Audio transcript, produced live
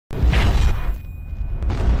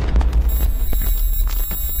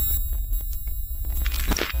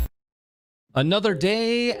Another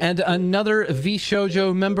day and another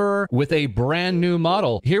VShojo member with a brand new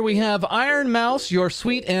model. Here we have Ironmouse, your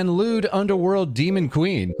sweet and lewd underworld demon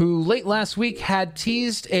queen, who late last week had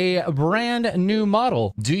teased a brand new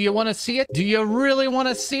model. Do you want to see it? Do you really want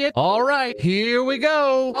to see it? All right, here we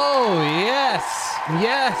go. Oh, yes,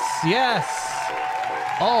 yes, yes.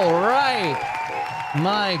 All right.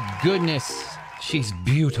 My goodness. She's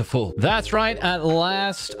beautiful. That's right. At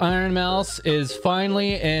last, Ironmouse is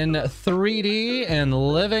finally in 3D and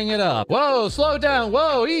living it up. Whoa, slow down.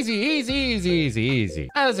 Whoa, easy, easy, easy, easy, easy.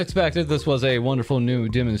 As expected, this was a wonderful new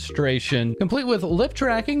demonstration, complete with lip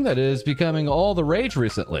tracking that is becoming all the rage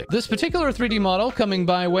recently. This particular 3D model coming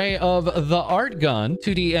by way of the Art Gun,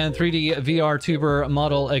 2D and 3D VR tuber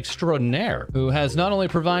model extraordinaire, who has not only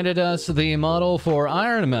provided us the model for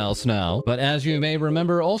Ironmouse now, but as you may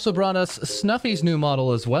remember, also brought us Snuffy's new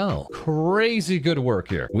model as well. Crazy good work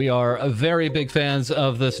here. We are very big fans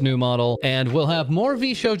of this new model, and we'll have more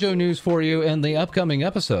VShojo news for you in the upcoming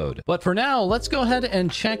episode. But for now, let's go ahead and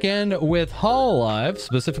check in with HololiveEN,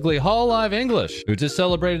 specifically HololiveEN English, who just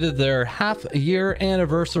celebrated their half-year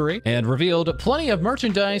anniversary and revealed plenty of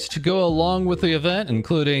merchandise to go along with the event,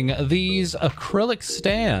 including these acrylic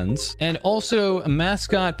stands and also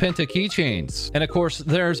mascot penta keychains. And of course,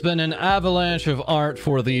 there's been an avalanche of art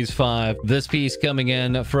for these five. This piece coming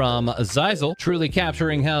in from Zyzel, truly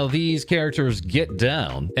capturing how these characters get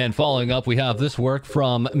down. And following up, we have this work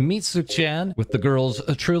from Mitsu-chan, with the girls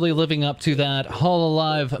truly living up to that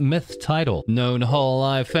Hololive myth title. Known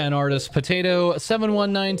Hololive fan artist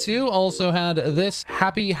Potato7192 also had this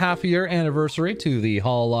happy half-year anniversary to the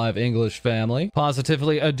Hololive English family.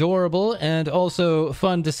 Positively adorable and also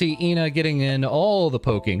fun to see Ina getting in all the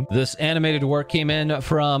poking. This animated work came in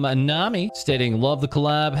from Nami, stating, "Love the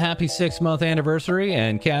collab, happy 6-month anniversary,"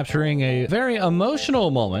 and capturing a very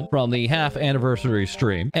emotional moment from the half anniversary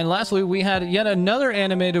stream. And lastly, we had yet another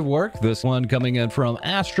animated work, this one coming in from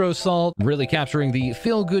Astro Salt, really capturing the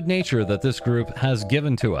feel-good nature that this group has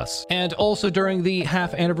given to us. And also during the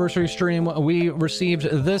half anniversary stream, we received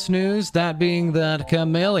this news, that being that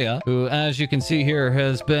Camellia, who as you can see here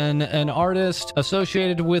has been an artist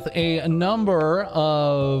associated with a number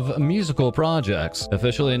of musical projects,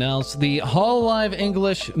 officially announced the Hololive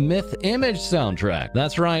English Myth Image soundtrack.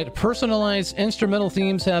 That's right, personalized instrumental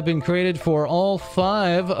themes have been created for all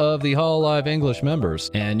 5 of the Hololive English members,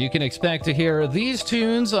 and you can expect to hear these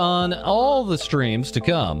tunes on all the streams to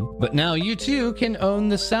come. But now you too can own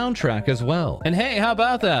the soundtrack as well. And hey, how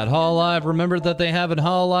about that? Hololive remembered that they have an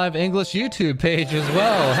Hololive English YouTube page as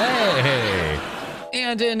well. Hey!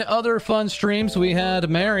 And in other fun streams, we had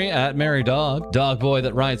Mary at Merrydawg, dog boy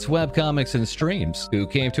that writes webcomics and streams, who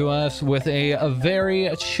came to us with a very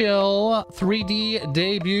chill 3D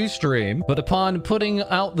debut stream, but upon putting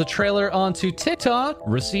out the trailer onto TikTok,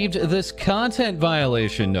 received this content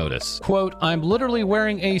violation notice. Quote, "I'm literally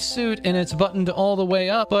wearing a suit and it's buttoned all the way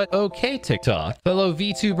up, but okay TikTok." Fellow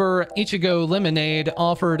VTuber Ichigo Lemonade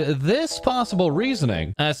offered this possible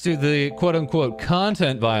reasoning as to the quote-unquote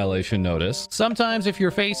content violation notice. Sometimes if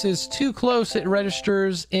your face is too close, it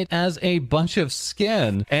registers it as a bunch of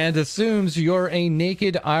skin and assumes you're a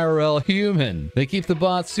naked IRL human. They keep the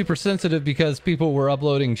bots super sensitive because people were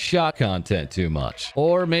uploading shot content too much.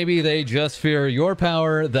 Or maybe they just fear your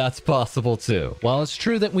power. That's possible too. While it's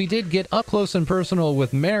true that we did get up close and personal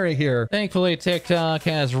with Mary here, thankfully TikTok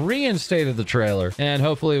has reinstated the trailer, and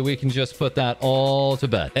hopefully we can just put that all to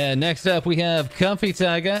bed. And next up, we have Comfy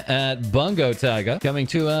Taga at Bungo Taga coming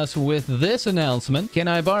to us with this announcement. "Can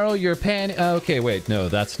I borrow your pen?" Okay, wait, no,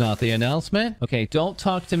 that's not the announcement. Okay, don't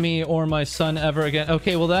talk to me or my son ever again.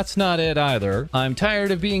 Okay, well, that's not it either. "I'm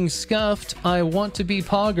tired of being scuffed. I want to be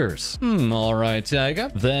poggers." All right,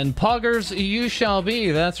 Taga. Then poggers you shall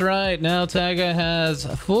be. That's right. Now Taga has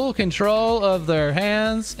full control of their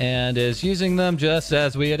hands and is using them just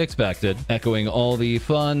as we had expected, echoing all the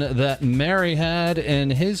fun that Mary had in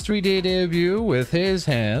his 3D debut with his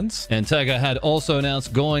hands. And Taga had also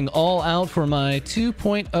announced going all out for my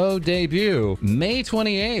 2.0 debut, May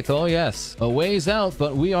 28th. Oh yes, a ways out,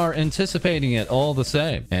 but we are anticipating it all the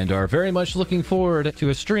same, and are very much looking forward to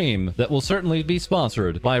a stream that will certainly be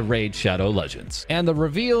sponsored by Raid Shadow Legends. And the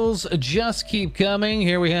reveals just keep coming.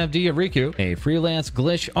 Here we have Diariku, a freelance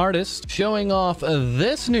glitch artist, showing off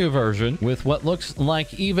this new version with what looks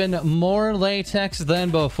like even more latex than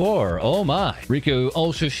before. Oh my. Riku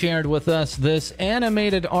also shared with us this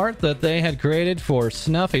animated art that they had created for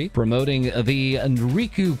Snuffy, promoting the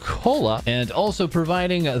Riku Cola, and also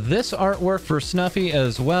providing this artwork for Snuffy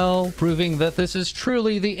as well, proving that this is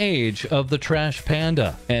truly the age of the trash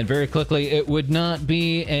panda. And very quickly, it would not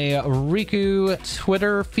be a Riku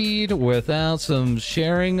Twitter feed without some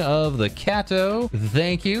sharing of the Kato.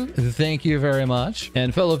 Thank you very much.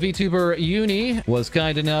 And fellow VTuber Uni was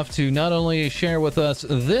kind enough to not only share with us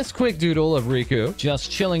this quick doodle of Riku,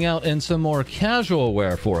 just chilling out in some more casual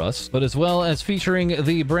wear for us, but as well as featuring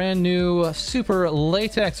the brand new super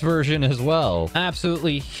latex version as well.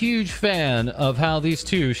 Absolutely huge fan of how these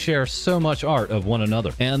two share so much art of one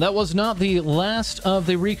another. And that was not the last of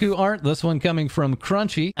the Riku art, this one coming from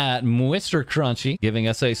Crunchy at Mr. Crunchy, giving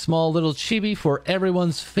us a small little chibi for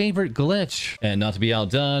everyone's favorite glitch. And not to be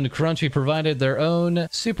outdone, Crunchy provided their own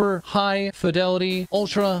super high fidelity,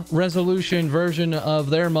 ultra resolution version of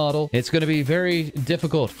their model. It's going to be very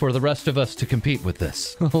difficult for the rest of us to compete with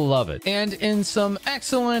this. Love it. And in some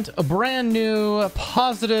excellent, brand new,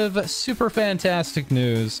 positive, super fantastic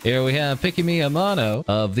news, here we have Pikamee Amano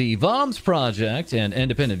of the Voms Project, an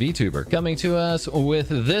independent VTuber, coming to us with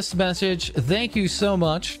this message. Thank you so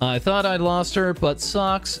much. I thought I'd lost her, but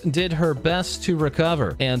Socks did her best to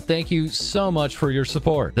recover. And thank you so much for your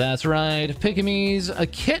support. That's right. Pikamee's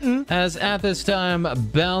kitten has at this time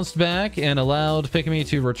bounced back and allowed Pikamee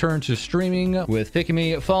to return to streaming, with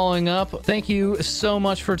Pikamee following up. Thank you so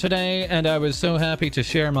much for today, and I was so happy to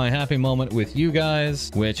share my happy moment with you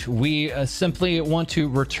guys, which we simply want to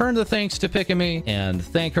return the thanks to Pikamee and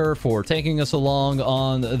thank her for taking us along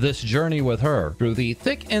on this journey with her. Through the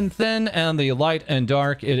thick and thin and the light and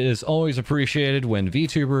dark, it is always appreciated when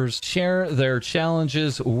VTubers share their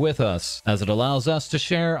challenges with us, as it allows us to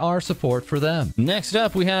share our support for them. Next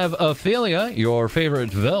up, we have Ophelia, your favorite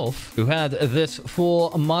VILF, who had this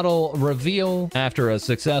full model reveal after a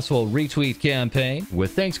successful retweet campaign,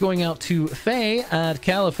 with thanks going out to Faye at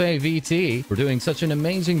Calife VT for doing such an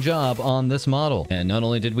amazing job on this model. And not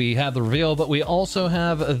only did we have the reveal, but we also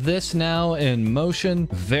have this now in motion.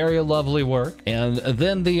 Very lovely work. And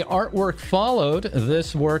then the artwork followed,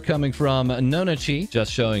 this work coming from Nonachi,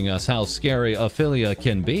 just showing us how scary Ophelia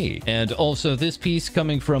can be. And also this piece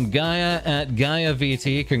coming from Gaia at Gaia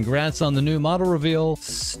VT. Congrats on the new model reveal.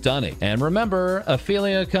 Stunning. And remember,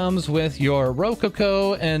 Ophelia comes with your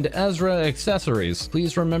Rococo and Ezra accessories.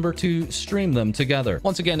 Please remember to stream them together.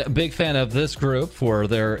 Once again, a big fan of this group for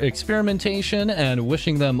their experimentation and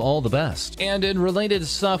wishing them all the best. And in related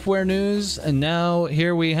software news, now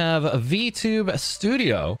here we have VTube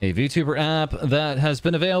Studio, a VTuber app that has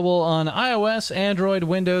been available on iOS, Android,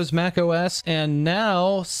 Windows, macOS, and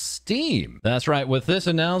now Steam. That's right, with this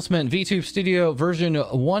announcement, VTube Studio version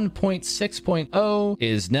 1.6.0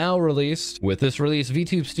 is now released. With this release,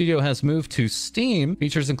 VTube Studio has moved to Steam.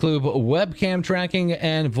 Features include webcam tracking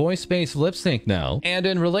and voice-based lip sync now. And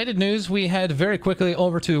in related news, we head very quickly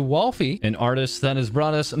over to Wolfie, an artist that has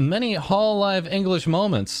brought us many HololiveEN English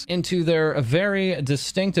moments into their very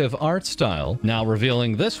distinctive art style. Now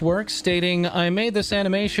revealing this work, stating, I made this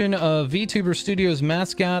animation of VTuber Studio's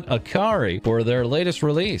mascot Akari for their latest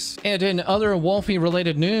release. And in other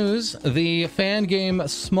Wolfie-related news, the fan game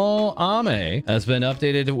Small Ame has been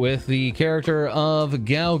updated with the character of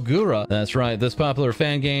Gaogura. That's right, this popular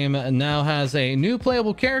fan game now has a new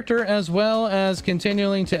playable character as well as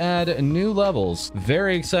continuing to add new levels.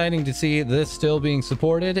 Very exciting to see this still being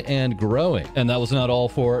supported and growing. And that was not all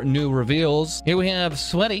for new reveals. Here we have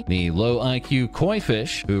Sweaty, the low IQ koi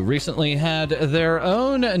fish, who recently had their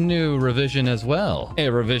own new revision as well. A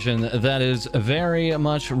revision that is very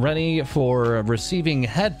much ready for receiving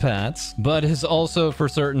head pats, but is also for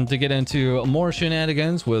certain to get into more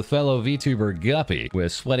shenanigans with fellow VTuber Guppy,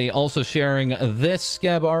 with Sweaty also sharing this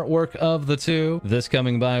scab artwork of the two, this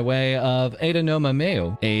coming by way of Ada no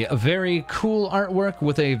Mameo, a very cool artwork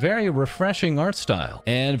with a very refreshing art style.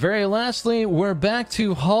 And very lastly, we're back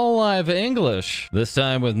to HololiveEN English, this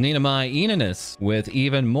time with Ninamai Inanis, with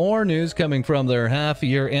even more news coming from their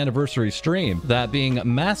half-year anniversary stream, that being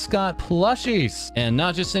mascot plushies. And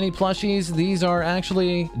not just any plushies, these are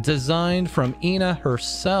actually designed from Ina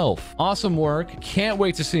herself. Awesome work, can't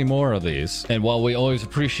wait to see more of these. And while we always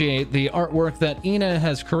appreciate the artwork that Ina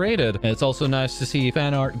has created, it's also nice to see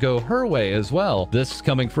fan art go her way as well. This is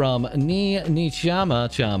coming from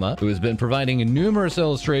Nichama, who has been providing numerous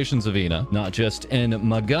illustrations of Ina, not just in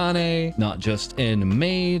Magane, not just in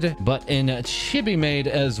Maid, but in Chibi Maid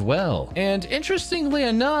as well. And interestingly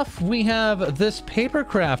enough, we have this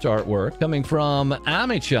papercraft artwork coming from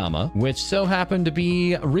Ame Chama, which so happened to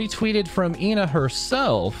be retweeted from Ina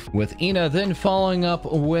herself, with Ina then following up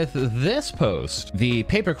with this post, the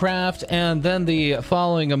papercraft, and then the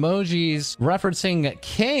following emojis referencing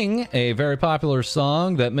King, a very popular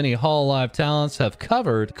song that many HololiveEN talents have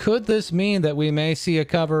covered. Could this mean that we may see a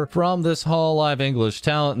cover from this HololiveEN English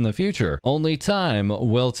talent in the future? Only time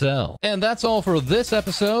will tell. And that's all for this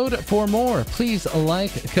episode. For more, please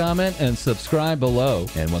like, comment, and subscribe below.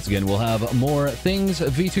 And once again, we'll have more things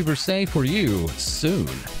VTubers say for you soon.